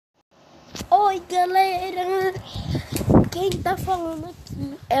Oi, galera! Quem tá falando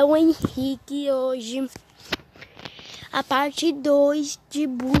aqui é o Henrique. Hoje a parte 2 de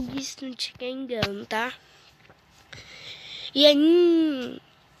bugs no Engano, tá? E aí,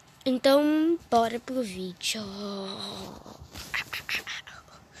 então bora pro vídeo.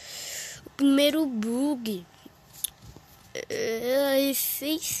 O primeiro bug,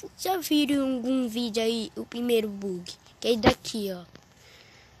 vocês já viram algum vídeo aí? O primeiro bug, que é daqui,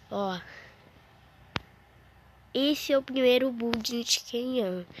 ó. Esse é o primeiro bug do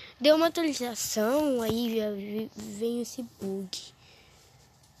Engano. Deu uma atualização, aí vem esse bug.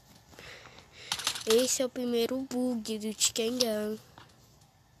 Esse é o primeiro bug do Engano.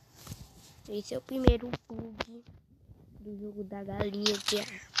 Esse é o primeiro bug do jogo da galinha de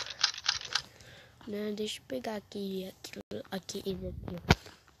arma. Né? Deixa eu pegar aqui, esse aqui, ó.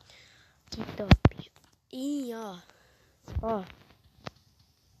 Que top. E ó.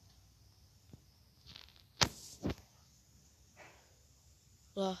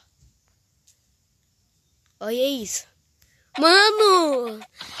 Olha isso. Mano,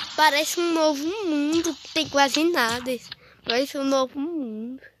 parece um novo mundo. Tem quase nada. Parece um novo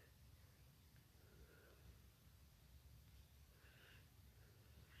mundo.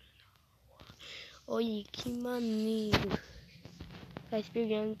 Olha que maneiro. Mas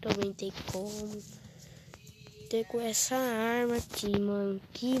pegando também tem como. Ter com essa arma aqui, mano.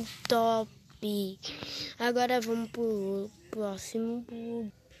 Que top. Agora vamos pro próximo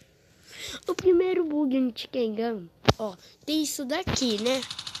bug. O primeiro bug no Engano, tem isso daqui, né?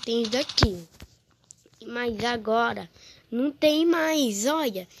 Tem isso daqui. Mas agora não tem mais,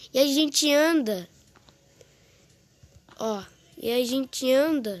 olha. E a gente anda.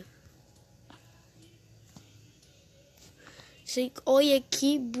 Olha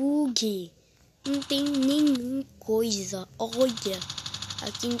que bug. Não tem nenhuma coisa. Olha.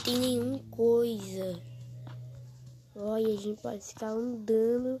 Aqui não tem nenhuma coisa. Olha, a gente pode ficar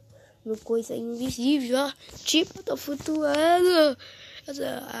andando no coisa invisível, ó. Tipo, tô flutuando.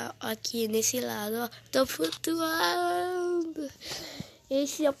 Aqui nesse lado, ó. Tô flutuando.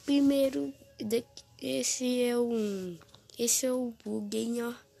 Esse é o primeiro. Esse é o bug, hein,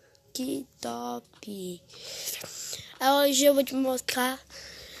 ó. Que top. Hoje eu vou te mostrar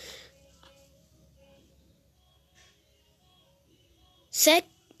sete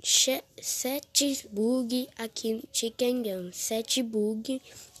bugs aqui no Engano. 7 bugs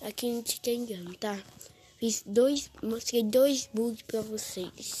aqui no Engano, tá? Mostrei 2 bugs pra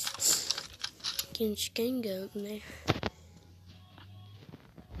vocês aqui no Engano, né?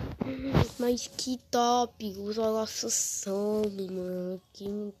 Mas que top, os negócios some, mano, que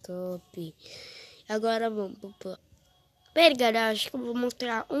top. Agora vamos pro próximo. Pera, galera, acho que eu vou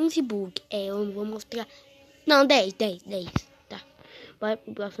mostrar 11 bugs. Eu não vou mostrar, não, 10. Tá, bora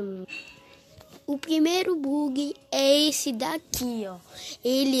pro próximo. O primeiro bug é esse daqui, ó.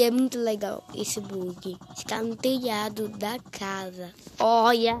 Ele é muito legal, esse bug. Está no telhado da casa.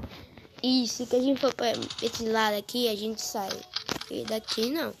 Olha isso, que a gente for para esse lado aqui, a gente sai. E daqui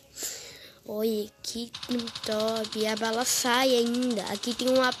não. Olha que top. A bala sai ainda. Aqui tem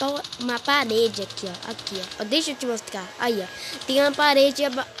uma parede aqui, ó. Aqui, ó. Deixa eu te mostrar. Aí, ó. Tem uma parede,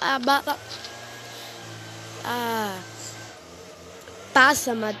 a bala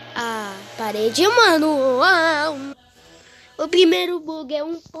passa a parede, mano. O primeiro bug é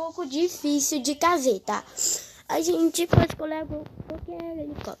um pouco difícil de fazer, tá? A gente pode escolher qualquer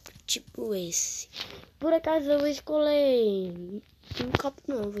helicóptero, tipo esse. Por acaso eu vou escolher um copo,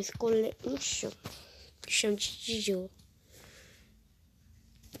 não, vou escolher um chão de tijolo.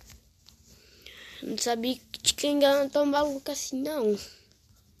 Não sabia que quem ganha tão maluco assim, não.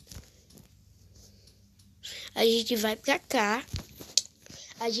 A gente vai pra cá.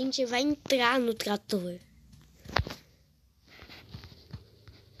 A gente vai entrar no trator.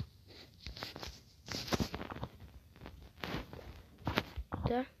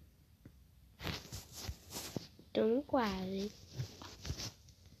 Tá? Então quase.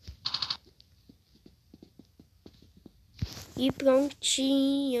 E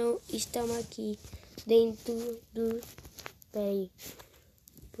prontinho. Estamos aqui dentro do pé.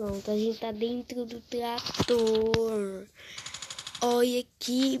 Pronto, a gente tá dentro do trator. Olha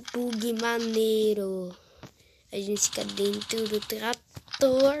que bug maneiro. A gente fica dentro do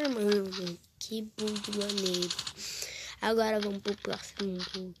trator, mano. Que bug maneiro. Agora vamos pro próximo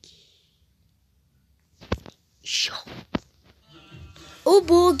bug. Show. O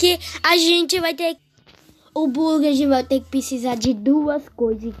bug a gente vai ter que precisar de 2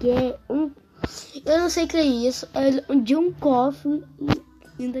 coisas, que é eu não sei o que é isso, é de um cofre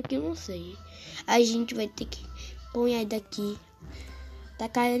e daqui eu não sei. A gente vai ter que pôr aí daqui. Tá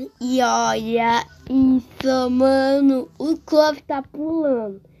caindo. E olha isso, mano. O Clove tá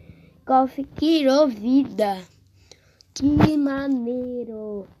pulando. Clove tirou vida. Que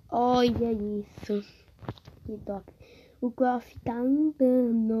maneiro. Olha isso. Que top. O Clove tá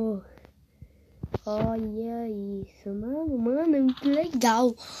andando. Olha isso, mano, é muito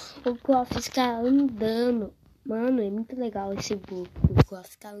legal. O Clove ficar andando. Mano, é muito legal esse bug. O Clove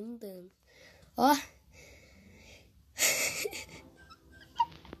ficar andando. Ó.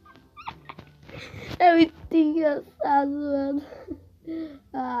 É muito engraçado, mano.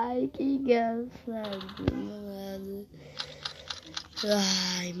 Ai, que engraçado, mano.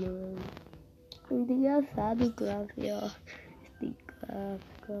 Ai, mano. Muito engraçado o Clove, ó.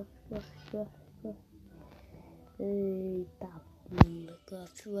 Esse Clove. Eita,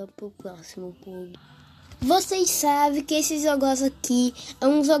 vamos pro próximo bug. Vocês sabem que esse negócio aqui é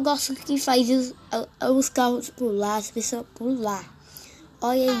um negócio que faz os carros pular, as pessoas pular.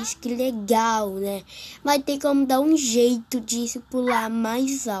 Olha isso, que legal, né? Vai ter como dar um jeito disso pular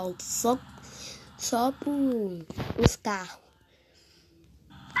mais alto. Só os carros.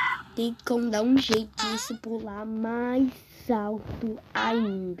 Tem como dar um jeito disso pular mais alto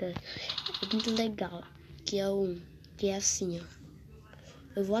ainda. É muito legal. Que é assim, ó.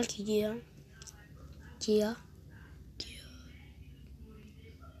 Eu vou aqui, ó. Aqui, ó.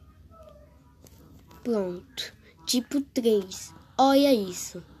 Pronto. Tipo 3. Olha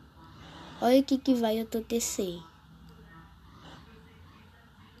isso. Olha o que vai acontecer.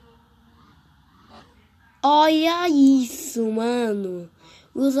 Olha isso, mano.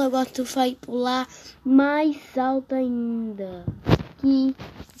 O negócio vai pular mais alto ainda. Que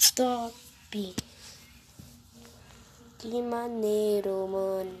top. Que maneiro,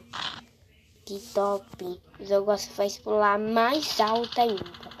 mano. Que top. O negócio vai pular mais alto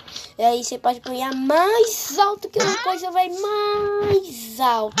ainda. E aí você pode pular mais alto, que uma coisa vai mais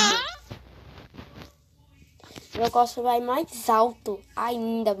alto. O negócio vai mais alto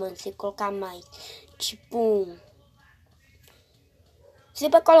ainda, mano. Se colocar mais. Tipo... Você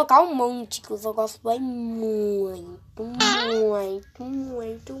vai colocar um monte, que o negócio vai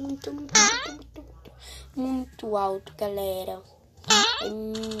muito alto, galera. É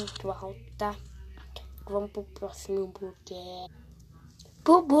muito alto, tá? Vamos pro próximo bug.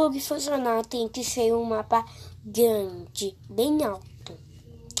 Pro bug funcionar, tem que ser um mapa grande, bem alto.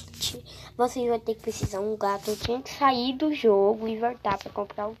 Vocês vão ter que precisar de um gato. Tem que sair do jogo e voltar pra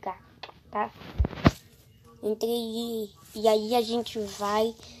comprar o gato, tá? E aí a gente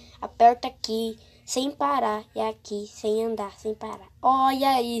vai, aperta aqui, sem parar, e aqui, sem andar, sem parar.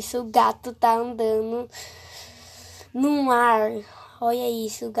 Olha isso, o gato tá andando no ar. Olha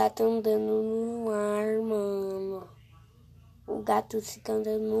isso, o gato andando no ar, mano. O gato fica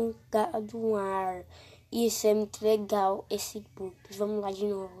andando no ar. Isso é muito legal, esse bug. Vamos lá de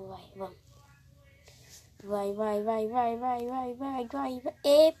novo, vamos. Vai.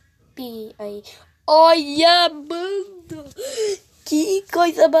 Epi, aí. Olha, mano! Que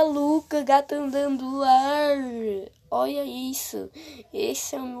coisa maluca, gato andando no ar. Olha isso.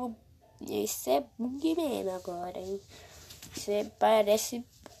 Esse é bug mesmo agora, hein? Isso parece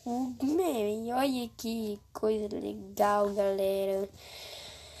bug mesmo, hein? Olha que coisa legal, galera.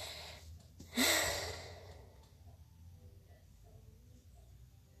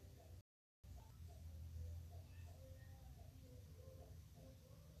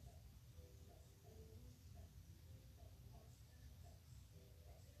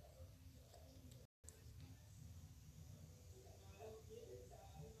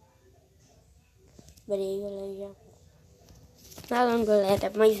 Peraí, galera. Falando,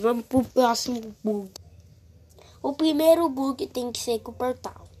 galera, mas vamos pro próximo bug. O primeiro bug tem que ser com o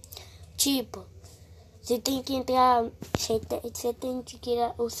portal. Tipo, você tem que entrar, você tem que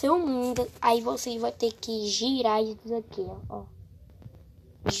criar o seu mundo, aí você vai ter que girar isso aqui, ó.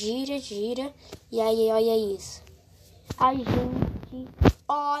 Gira, e aí olha isso. A gente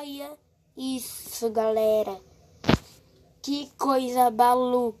olha isso, galera. Que coisa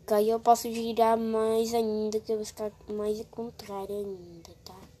maluca. E eu posso girar mais ainda, que eu vou ficar mais ao contrário ainda,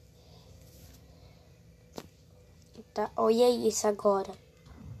 tá? Olha isso agora.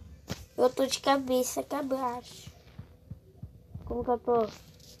 Eu tô de cabeça pra baixo. Como que eu tô?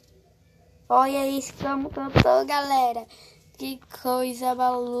 Olha isso como que eu tô, galera. Que coisa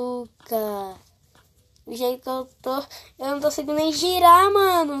maluca. Do jeito que eu tô, eu não tô conseguindo nem girar,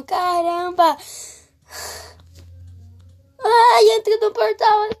 mano. Caramba. Ai, entrei no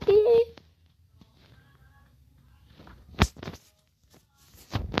portal aqui.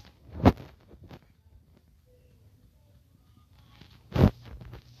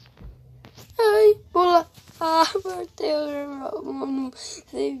 Ai, pula. Ah, meu Deus, mano.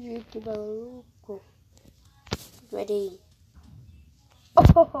 Você viu que maluco? Pera aí.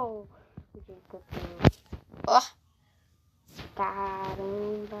 Oh, ó,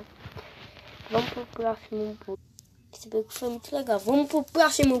 caramba. Vamos pro próximo bug. Esse bug foi muito legal. Vamos pro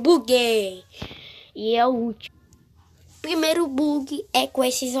próximo bug. E é o último. Primeiro bug é com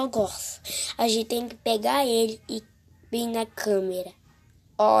esses ogós. A gente tem que pegar ele e vir na câmera.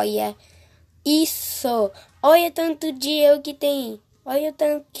 Olha isso. Olha tanto de eu que tem. Olha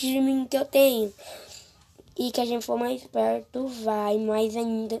tanto de mim que eu tenho. E que a gente for mais perto, vai mais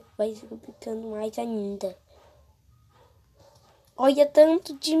ainda. Vai ficando mais ainda. Olha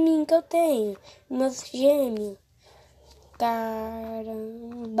tanto de mim que eu tenho. Meus gêmeos.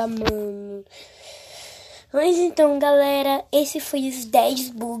 Caramba, mano. Mas então, galera, esse foi os 10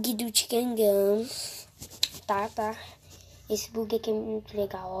 bugs do Chicken Gun. Tá. Esse bug aqui é muito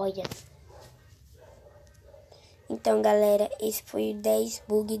legal, olha. Então, galera, esse foi o 10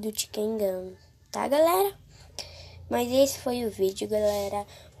 bugs do Chicken Gun. Tá, galera? Mas esse foi o vídeo, galera.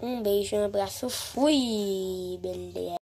 Um beijo, um abraço. Fui! Beleza.